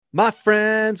My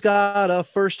friend's got a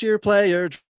first-year player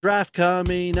draft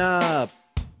coming up.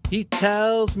 He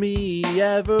tells me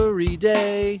every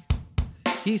day.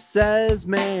 He says,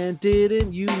 man,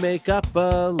 didn't you make up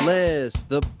a list?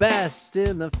 The best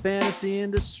in the fantasy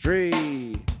industry.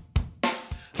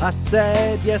 I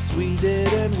said, yes, we did,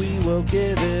 and we will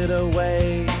give it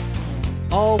away.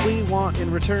 All we want in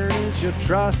return is your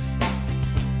trust.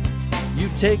 You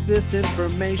take this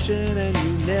information and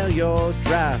you nail your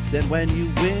draft. And when you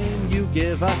win, you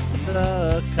give us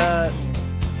the cut.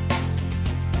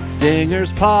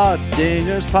 Dingers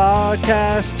Podcast,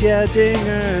 yeah,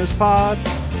 Dingers Pod.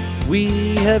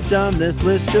 We have done this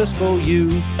list just for you.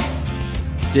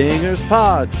 Dingers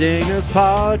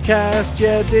Podcast,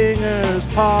 yeah,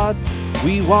 Dingers Pod.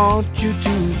 We want you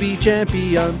to be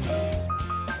champions.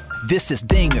 This is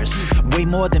Dingers, way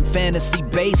more than fantasy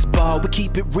baseball. We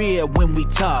keep it real when we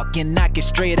talk and knock it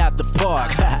straight out the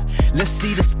park. Let's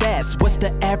see the stats, what's the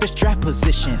average draft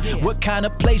position? What kind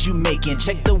of plays you making?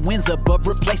 Check the wins above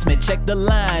replacement, check the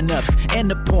lineups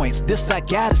and the points. This I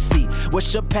gotta see,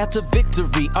 what's your path to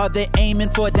victory? Are they aiming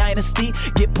for a dynasty?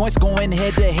 Get points going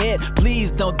head to head,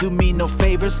 please don't do me no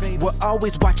favors. We're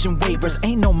always watching waivers,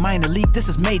 ain't no minor league, this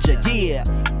is major, yeah.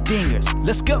 Dingers,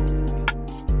 let's go.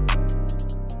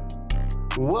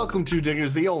 Welcome to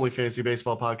Dingers, the only fantasy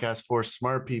baseball podcast for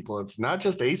smart people. It's not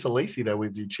just Asa Lacy that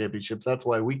wins you championships. That's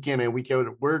why week in and week out,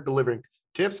 we're delivering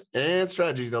tips and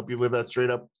strategies to help you live that straight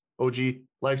up OG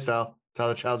lifestyle.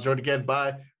 Tyler Child's joined again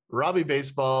by Robbie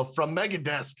Baseball from Mega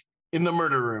Desk in the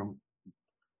murder room.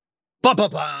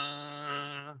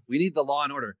 Ba-ba-ba. We need the Law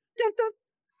and Order. Dun, dun.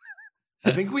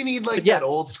 I think we need that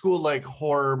old school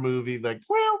horror movie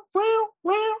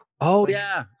Oh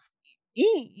yeah.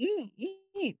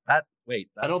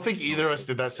 I don't think either of us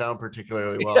did that sound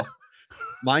particularly well.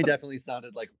 Mine definitely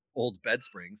sounded like old bed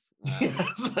springs.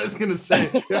 Yes, I was gonna say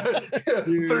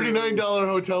 $39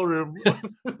 hotel room.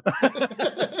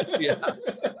 Yeah.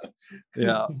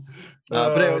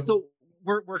 But anyway, so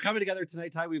we're coming together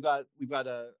tonight, Ty. We've got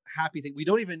a happy thing. We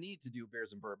don't even need to do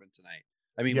beers and bourbon tonight.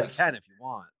 I mean, yes. We can if you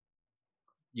want.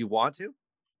 You want to?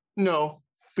 No,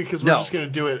 because we're just gonna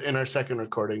do it in our second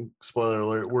recording. Spoiler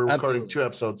alert: we're recording 2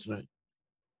 episodes tonight.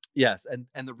 Yes, and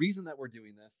the reason that we're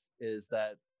doing this is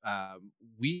that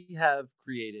we have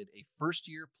created a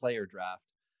first-year player draft,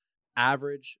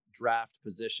 average draft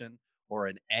position, or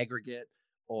an aggregate,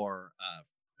 or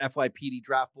FYPD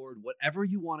draft board, whatever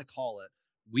you want to call it.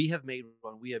 We have made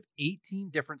one. We have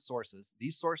 18 different sources.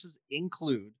 These sources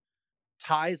include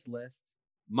Ty's list,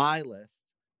 my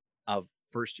list of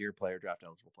first-year player draft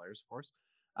eligible players, of course.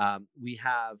 We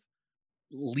have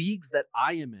leagues that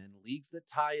I am in, leagues that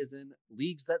Ty is in,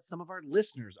 leagues that some of our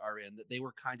listeners are in that they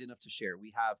were kind enough to share.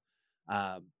 We have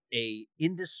a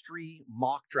industry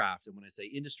mock draft. And when I say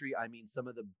industry, I mean some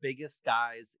of the biggest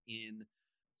guys in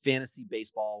fantasy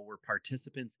baseball were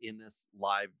participants in this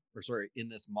in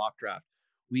this mock draft.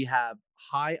 We have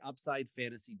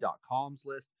highupsidefantasy.com's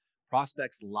list.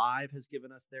 Prospects Live has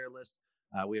given us their list.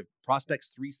 We have Prospects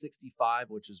 365,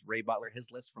 which is Ray Butler,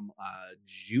 his list from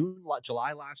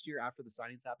July last year after the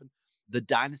signings happened. The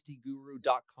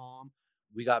DynastyGuru.com,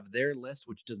 we got their list,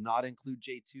 which does not include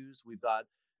J2s. We've got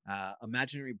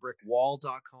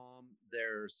ImaginaryBrickWall.com.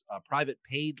 There's private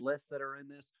paid lists that are in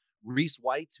this. Reese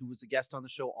White, who was a guest on the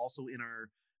show, also in our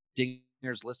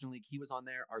Dingers Listener League, he was on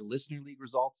there. Our Listener League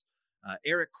results.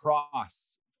 Eric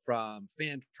Cross from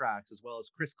Fantrax, as well as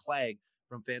Chris Clegg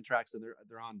from Fantrax, and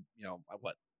they're on,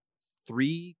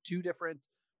 2 different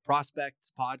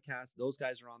prospect podcasts. Those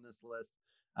guys are on this list.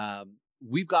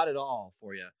 We've got it all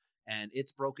for you, and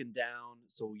it's broken down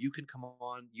so you can come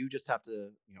on. You just have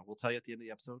to, we'll tell you at the end of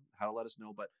the episode how to let us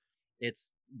know, but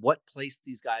it's what place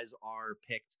these guys are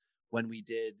picked when we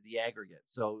did the aggregate.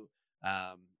 So,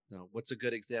 what's a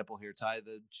good example here, Ty?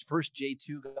 The first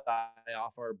J2 guy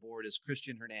off our board is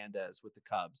Christian Hernandez with the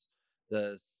Cubs.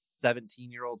 The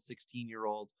 17-year-old,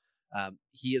 16-year-old.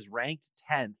 He is ranked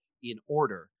 10th in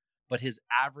order, but his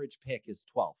average pick is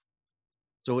 12th.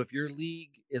 So if your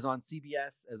league is on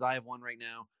CBS, as I have one right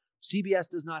now, CBS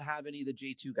does not have any of the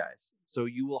J2 guys. So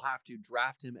you will have to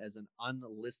draft him as an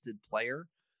unlisted player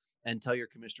and tell your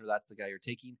commissioner that's the guy you're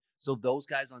taking. So those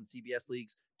guys on CBS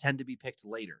leagues tend to be picked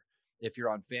later. If you're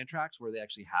on Fantrax, where they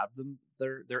actually have them,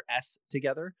 their S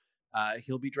together,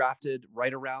 he'll be drafted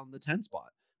right around the 10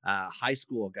 spot. High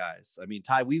school guys. I mean,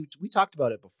 Ty, we talked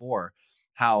about it before,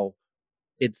 how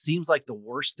it seems like the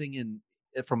worst thing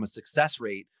from a success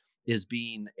rate is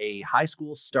being a high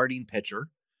school starting pitcher.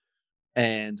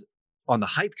 And on the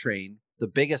hype train, the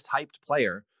biggest hyped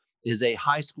player is a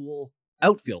high school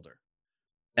outfielder.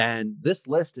 And this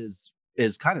list is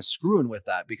kind of screwing with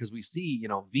that, because we see,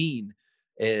 Veen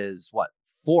is what,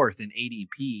 fourth in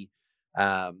ADP.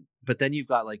 But then you've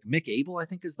got like Mick Abel, I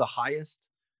think is the highest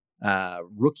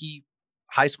rookie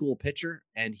high school pitcher,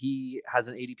 and he has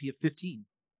an ADP of 15.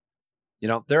 You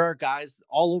know, there are guys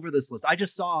all over this list. I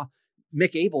just saw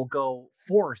Mick Abel go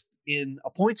fourth in a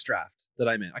points draft that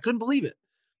I'm in. I couldn't believe it.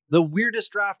 The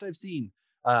weirdest draft I've seen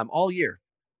all year.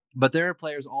 But there are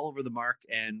players all over the mark,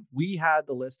 and we had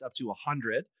the list up to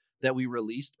 100 that we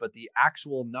released, but the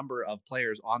actual number of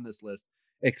players on this list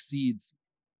exceeds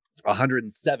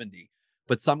 170.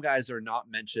 But some guys are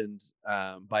not mentioned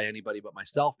by anybody but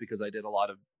myself because I did a lot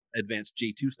of advanced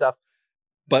J2 stuff.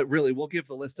 But really, we'll give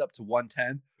the list up to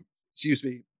 110. Excuse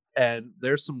me. And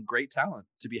there's some great talent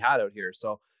to be had out here.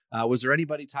 So was there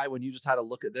anybody, Ty, when you just had a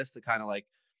look at this that kind of like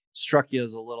struck you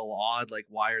as a little odd? Like,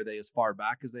 why are they as far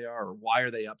back as they are, or why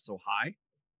are they up so high?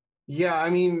 Yeah, I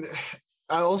mean,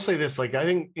 I will say this, like, I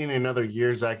think in another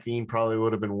year, Zach Veen probably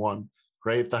would have been one,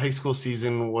 right? If the high school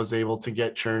season was able to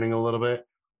get churning a little bit,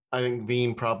 I think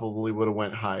Veen probably would have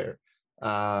went higher.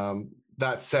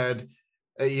 That said,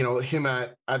 him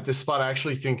at this spot, I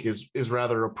actually think is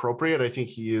rather appropriate. I think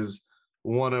he is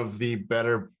one of the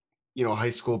better, high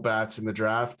school bats in the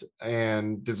draft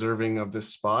and deserving of this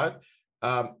spot.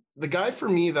 The guy for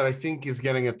me that I think is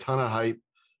getting a ton of hype,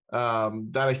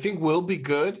 that I think will be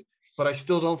good, but I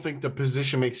still don't think the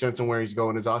position makes sense on where he's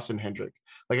going, is Austin Hendrick.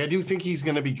 Like, I do think he's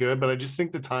going to be good, but I just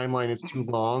think the timeline is too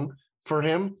long for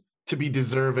him to be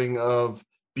deserving of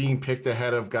being picked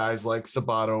ahead of guys like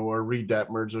Sabato or Reed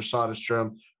Detmers or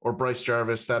Soderstrom or Bryce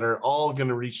Jarvis that are all going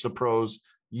to reach the pros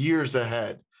years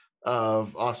ahead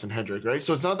of Austin Hendrick, right?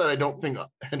 So it's not that I don't think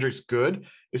Hendrick's good.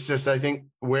 It's just I think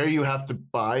where you have to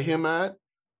buy him at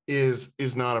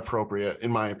is not appropriate,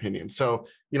 in my opinion. So,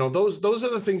 those are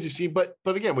the things you see. But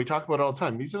again, we talk about it all the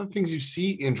time. These are the things you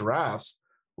see in drafts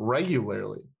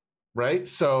regularly, right?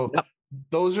 So yep.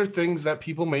 Those are things that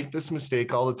people make this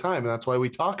mistake all the time. And that's why we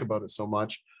talk about it so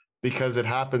much, because it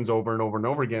happens over and over and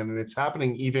over again. And it's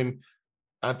happening even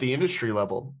at the industry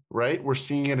level, right? We're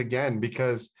seeing it again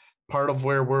because part of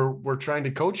where we're trying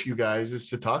to coach you guys is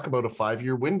to talk about a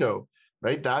 5-year window,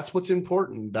 right? That's what's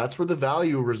important. That's where the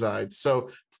value resides. So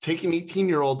to take an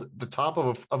 18-year-old the top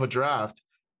of a draft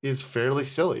is fairly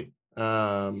silly.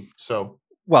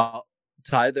 Well,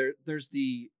 Ty, there's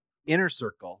the inner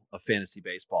circle of fantasy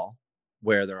baseball,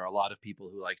 where there are a lot of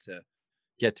people who like to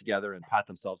get together and pat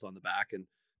themselves on the back and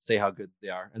say how good they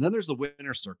are. And then there's the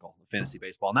winner circle of fantasy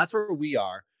baseball. And that's where we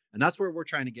are. And that's where we're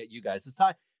trying to get you guys. As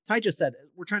Ty just said,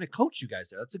 we're trying to coach you guys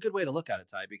there. That's a good way to look at it,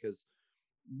 Ty, because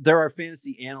there are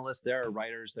fantasy analysts, there are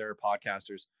writers, there are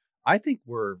podcasters. I think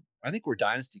we're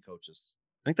dynasty coaches.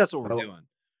 I think that's what we're doing.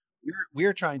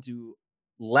 We're trying to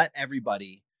let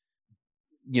everybody,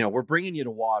 we're bringing you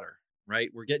to water,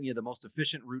 right? We're getting you the most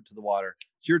efficient route to the water.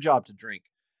 It's your job to drink.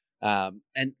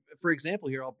 And for example,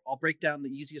 here, I'll break down the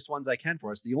easiest ones I can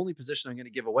for us. The only position I'm going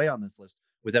to give away on this list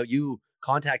without you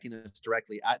contacting us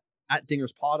directly at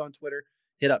Dingers Pod on Twitter,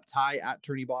 hit up Ty at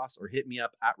Tourney Boss, or hit me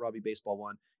up at Robbie Baseball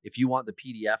 1 if you want the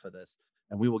PDF of this,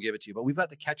 and we will give it to you. But we've got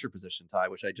the catcher position, Ty,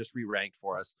 which I just re-ranked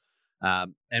for us.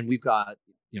 And we've got,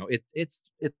 it's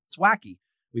wacky.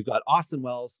 We've got Austin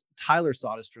Wells, Tyler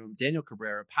Soderstrom, Daniel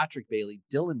Cabrera, Patrick Bailey,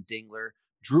 Dylan Dingler,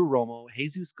 Drew Romo,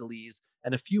 Jesus Galiz,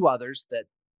 and a few others that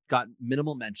got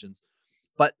minimal mentions.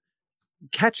 But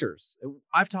catchers,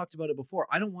 I've talked about it before.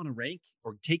 I don't want to rank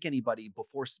or take anybody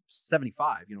before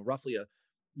 75, roughly a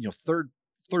third,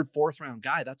 fourth round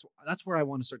guy. That's where I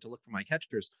want to start to look for my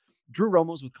catchers. Drew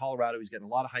Romo's with Colorado. He's getting a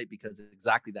lot of hype because of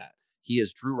exactly that. He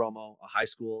is Drew Romo, a high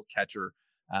school catcher.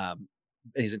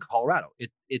 And he's in Colorado.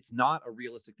 It's not a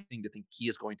realistic thing to think he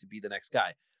is going to be the next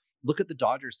guy. Look at the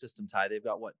Dodgers system, Ty. They've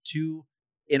got two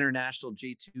international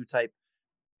J2 type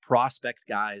prospect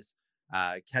guys,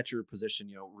 catcher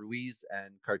position, Ruiz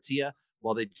and Cartilla.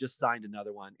 Well, they just signed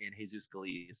another one in Jesus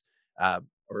Galiz,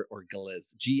 or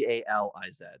Galiz,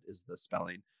 Galiz is the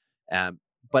spelling.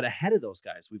 But ahead of those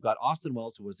guys, we've got Austin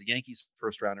Wells, who was a Yankees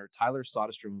first rounder, Tyler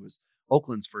Soderstrom, who was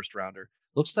Oakland's first rounder.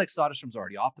 Looks like Soderstrom's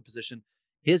already off the position.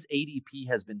 His ADP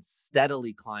has been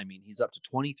steadily climbing. He's up to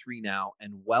 23 now,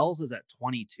 and Wells is at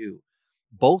 22.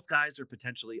 Both guys are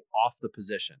potentially off the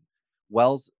position.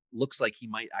 Wells looks like he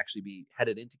might actually be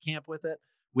headed into camp with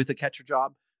a catcher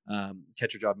job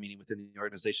meaning within the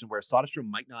organization, where Soderstrom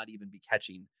might not even be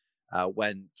catching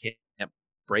when camp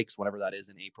breaks, whatever that is,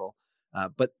 in April.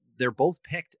 But they're both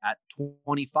picked at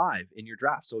 25 in your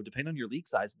draft. So depending on your league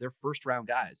size, they're first round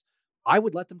guys. I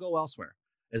would let them go elsewhere.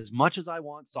 As much as I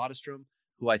want Soderstrom,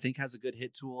 who I think has a good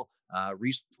hit tool.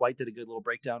 Reese White did a good little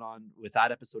breakdown with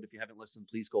that episode. If you haven't listened,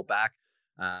 please go back.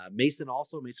 Mason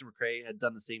McRae had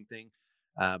done the same thing.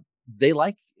 they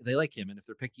like him. And if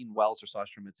they're picking Wells or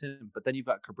Sostrom, it's him. But then you've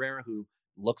got Cabrera, who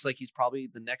looks like he's probably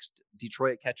the next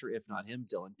Detroit catcher, if not him.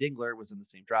 Dylan Dingler was in the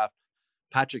same draft.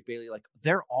 Patrick Bailey, like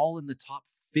they're all in the top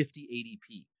 50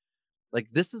 ADP. Like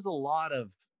this is a lot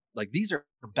of like these are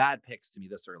bad picks to me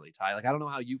this early, Ty. Like I don't know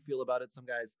how you feel about it. Some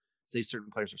guys say certain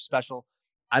players are special.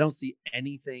 I don't see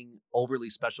anything overly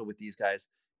special with these guys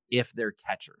if they're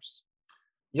catchers.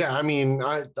 Yeah, I mean,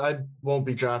 I won't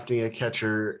be drafting a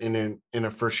catcher in a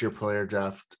first year player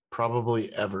draft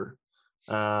probably ever.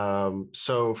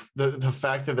 So the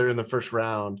fact that they're in the first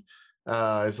round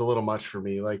is a little much for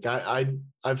me. Like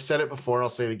I've said it before, I'll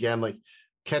say it again. Like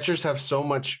catchers have so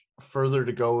much further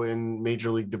to go in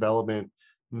major league development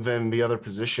than the other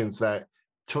positions that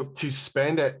to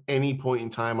spend at any point in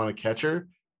time on a catcher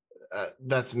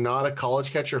that's not a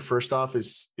college catcher. First off,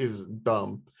 is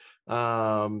dumb.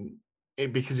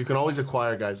 Because you can always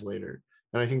acquire guys later.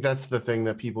 And I think that's the thing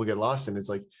that people get lost in. It's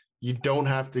like, you don't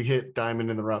have to hit diamond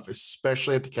in the rough,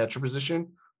 especially at the catcher position,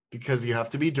 because you have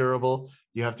to be durable.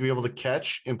 You have to be able to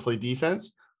catch and play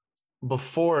defense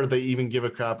before they even give a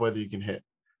crap whether you can hit.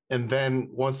 And then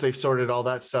once they've sorted all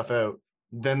that stuff out,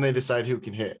 then they decide who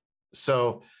can hit.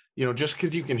 So, just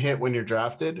because you can hit when you're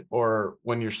drafted or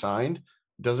when you're signed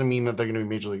doesn't mean that they're going to be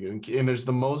major league. And there's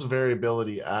the most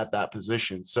variability at that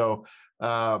position. So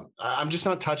I'm just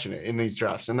not touching it in these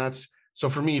drafts. And that's, so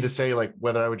for me to say like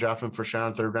whether I would draft them first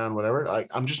round, third round, whatever,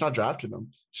 I'm just not drafting them.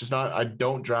 It's just not, I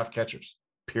don't draft catchers,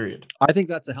 period. I think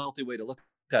that's a healthy way to look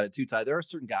at it too, Ty. There are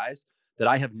certain guys that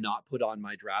I have not put on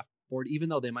my draft board, even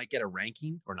though they might get a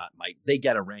ranking or not might, they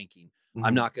get a ranking. Mm-hmm.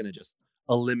 I'm not going to just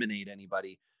eliminate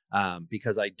anybody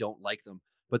because I don't like them.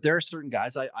 But there are certain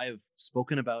guys, I have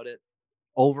spoken about it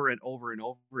over and over and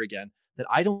over again, that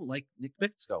I don't like Nick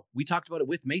Bitsko. We talked about it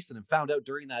with Mason and found out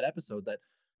during that episode that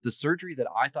the surgery that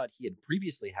I thought he had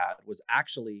previously had was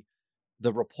actually,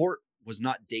 the report was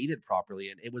not dated properly.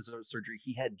 And it was a surgery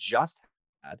he had just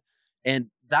had.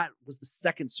 And that was the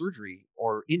second surgery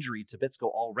or injury to Bitsko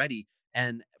already.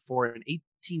 And for an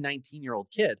 18, 19-year-old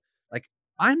kid, like,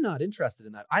 I'm not interested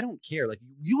in that. I don't care. Like,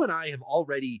 you and I have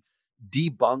already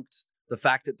debunked the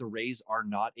fact that the Rays are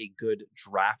not a good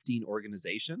drafting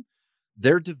organization.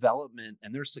 Their development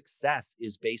and their success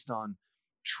is based on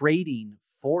trading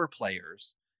for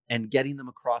players and getting them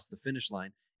across the finish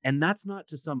line. And that's not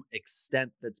to some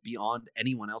extent that's beyond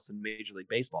anyone else in Major League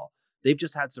Baseball. They've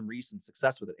just had some recent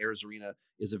success with it. Arizarena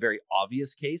is a very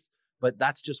obvious case, but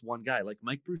that's just one guy. Like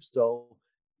Mike Brousseau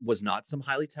was not some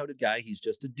highly touted guy. He's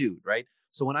just a dude, right?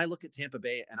 So when I look at Tampa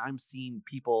Bay and I'm seeing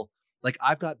people, like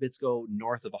I've got Bitsko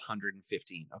north of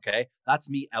 115, okay? That's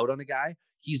me out on a guy.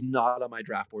 He's not on my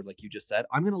draft board, like you just said.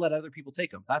 I'm going to let other people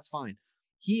take him. That's fine.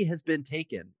 He has been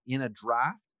taken in a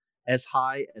draft as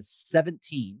high as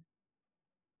 17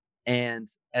 and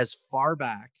as far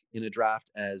back in a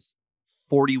draft as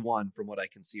 41 from what I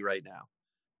can see right now.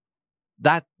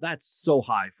 That's so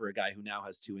high for a guy who now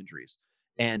has 2 injuries.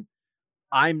 And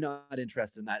I'm not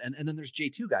interested in that. And then there's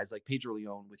J2 guys like Pedro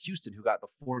Leon with Houston who got the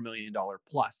 $4 million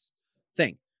plus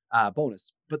thing,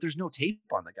 bonus. But there's no tape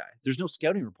on the guy. There's no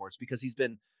scouting reports because he's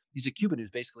a Cuban who's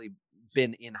basically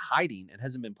been in hiding and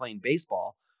hasn't been playing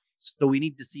baseball. So we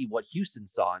need to see what Houston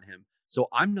saw in him. So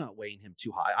I'm not weighing him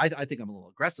too high. I think I'm a little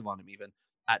aggressive on him even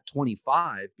at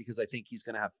 25 because I think he's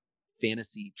going to have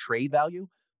fantasy trade value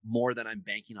more than I'm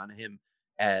banking on him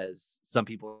as some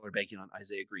people are banking on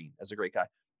Isaiah Green as a great guy.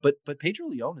 But Pedro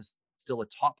Leon is still a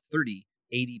top 30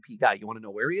 ADP guy. You want to know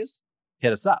where he is?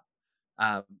 Hit us up.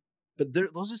 But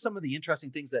those are some of the interesting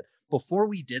things that before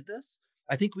we did this,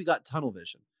 I think we got tunnel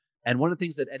vision. And one of the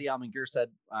things that Eddie Almendinger said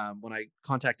when I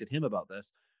contacted him about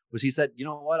this was he said, you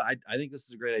know what, I think this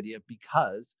is a great idea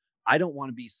because I don't want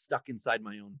to be stuck inside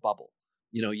my own bubble.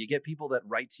 You get people that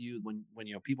write to you when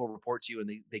people report to you and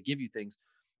they give you things,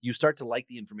 you start to like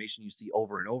the information you see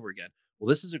over and over again. Well,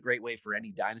 this is a great way for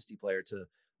any dynasty player to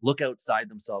look outside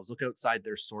themselves, look outside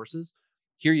their sources.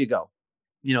 Here you go.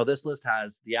 This list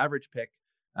has the average pick,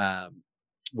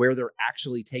 where they're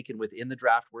actually taken within the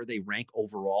draft, where they rank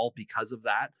overall because of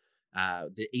that.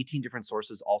 The 18 different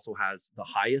sources also has the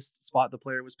highest spot the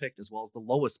player was picked, as well as the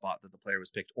lowest spot that the player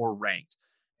was picked or ranked.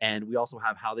 And we also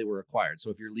have how they were acquired. So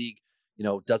if your league,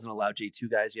 doesn't allow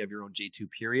J2 guys, you have your own J2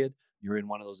 period, you're in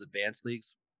one of those advanced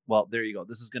leagues. Well, there you go.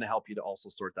 This is going to help you to also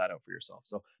sort that out for yourself.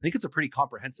 So I think it's a pretty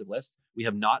comprehensive list. We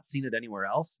have not seen it anywhere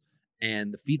else.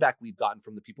 And the feedback we've gotten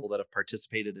from the people that have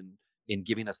participated in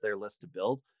giving us their list to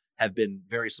build have been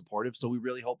very supportive. So we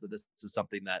really hope that this is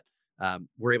something that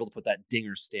we're able to put that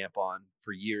dinger stamp on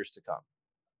for years to come.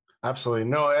 Absolutely.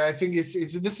 No, I think it's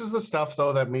this is the stuff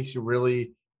though that makes you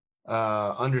really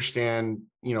understand,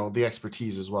 the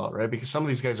expertise as well, right? Because some of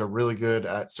these guys are really good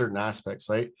at certain aspects,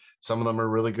 right? Some of them are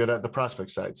really good at the prospect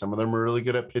side. Some of them are really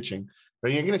good at pitching,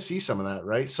 right? You're going to see some of that,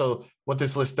 right? So what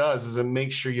this list does is it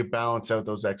makes sure you balance out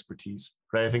those expertise,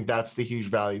 right? I think that's the huge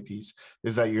value piece,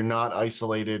 is that you're not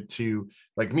isolated to,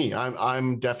 like me.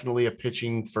 I'm definitely a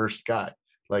pitching first guy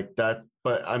like that,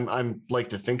 but I'm like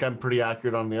to think I'm pretty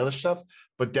accurate on the other stuff,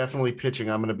 but definitely pitching,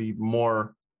 I'm going to be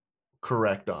more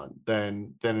correct on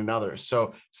than in others.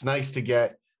 So it's nice to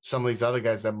get some of these other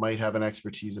guys that might have an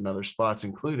expertise in other spots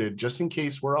included, just in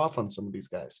case we're off on some of these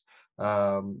guys.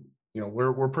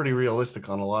 We're pretty realistic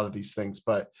on a lot of these things,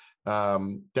 but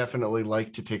definitely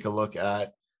like to take a look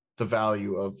at the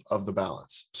value of the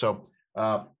balance. So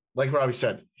like Robbie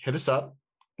said, hit us up,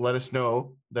 let us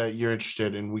know that you're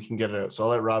interested and we can get it out. So I'll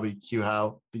let Robbie cue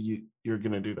how you're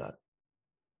going to do that.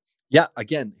 Yeah.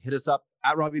 Again, hit us up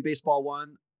at Robbie Baseball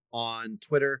 1 on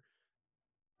Twitter,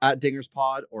 at Dingers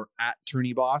Pod, or at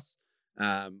Tourney Boss.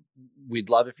 We'd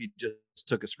love if you just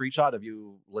took a screenshot of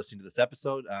you listening to this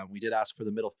episode. We did ask for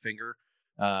the middle finger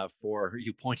for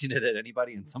you pointing it at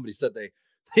anybody, and somebody said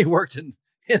they worked in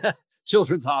a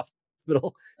children's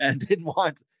hospital and didn't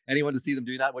want anyone to see them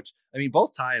doing that, which, I mean,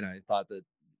 both Ty and I thought that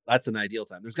that's an ideal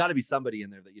time. There's got to be somebody in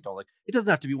there that you don't like. It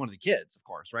doesn't have to be one of the kids, of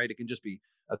course, right? It can just be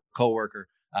a coworker,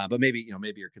 but maybe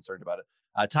you're concerned about it.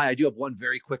 Ty, I do have one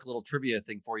very quick little trivia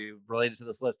thing for you related to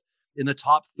this list. In the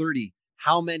top 30,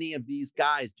 how many of these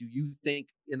guys do you think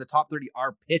in the top 30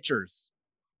 are pitchers?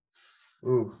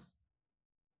 Ooh.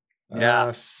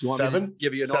 Yeah. 7? Me to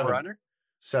give you an over-under?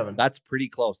 7. That's pretty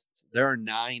close. There are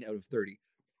 9 out of 30.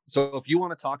 So if you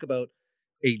want to talk about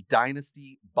a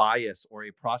dynasty bias or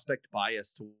a prospect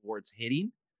bias towards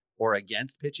hitting or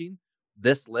against pitching,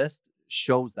 this list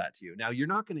shows that to you. Now, you're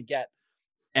not going to get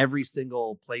every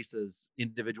single place's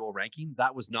individual ranking.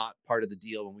 That was not part of the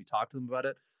deal when we talked to them about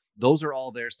it. Those are all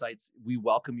their sites. We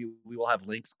welcome you. We will have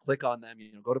links. Click on them.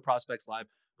 Go to Prospects Live.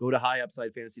 Go to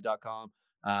highupsidefantasy.com.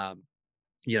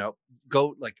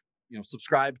 Go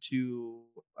subscribe to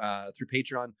through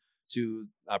Patreon to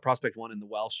Prospect One in the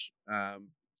Welsh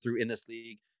through In This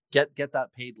League. Get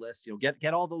that paid list.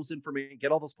 Get all those information.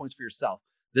 Get all those points for yourself.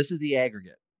 This is the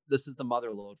aggregate. This is the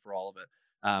mother load for all of it.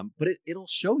 But it'll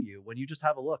show you when you just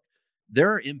have a look.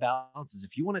 There are imbalances.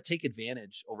 If you want to take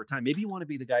advantage over time, maybe you want to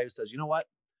be the guy who says, you know what?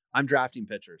 I'm drafting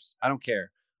pitchers. I don't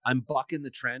care. I'm bucking the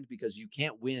trend because you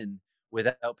can't win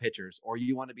without pitchers. Or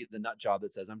you want to be the nut job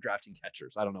that says, I'm drafting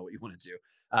catchers. I don't know what you want to do.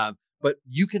 But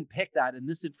you can pick that, and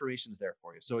this information is there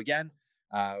for you. So again,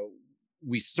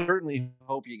 we certainly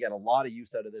hope you get a lot of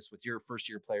use out of this with your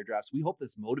first-year player drafts. We hope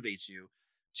this motivates you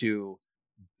to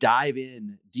dive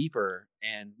in deeper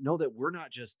and know that we're not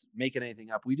just making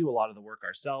anything up. We do a lot of the work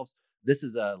ourselves. This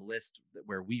is a list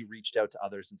where we reached out to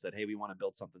others and said, hey, we want to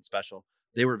build something special.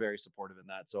 They were very supportive in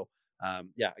that. So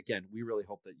again, we really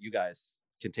hope that you guys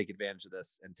can take advantage of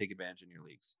this and take advantage in your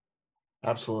leagues.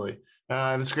 Absolutely.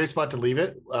 And it's a great spot to leave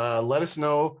it. Let us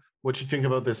know what you think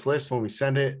about this list when we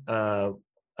send it.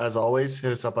 As always,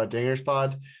 hit us up at Dingers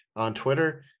Pod on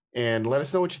Twitter. And let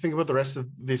us know what you think about the rest of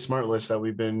the smart lists that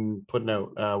we've been putting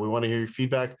out. We want to hear your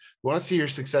feedback. We want to see your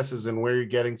successes and where you're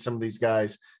getting some of these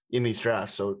guys in these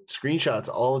drafts. So screenshots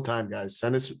all the time, guys.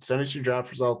 Send us your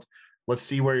draft results. Let's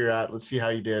see where you're at. Let's see how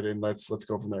you did, and let's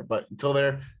go from there. But until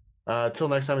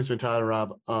next time, it's been Tyler and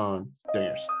Rob on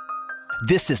Dingers.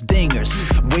 This is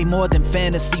Dingers, way more than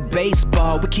fantasy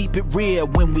baseball. We keep it real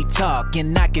when we talk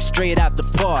and knock it straight out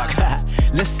the park.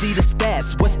 Let's see the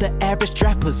stats. What's the average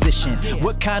draft position?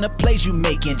 What kind of plays you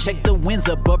making? Check the wins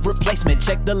above replacement.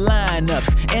 Check the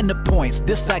lineups and the points.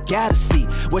 This I gotta see.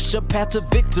 What's your path to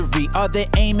victory? Are they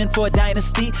aiming for a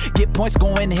dynasty? Get points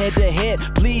going head to head.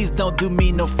 Please don't do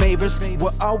me no favors.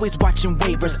 We're always watching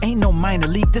waivers. Ain't no minor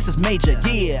league, this is major.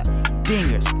 Yeah,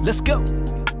 Dingers, let's go.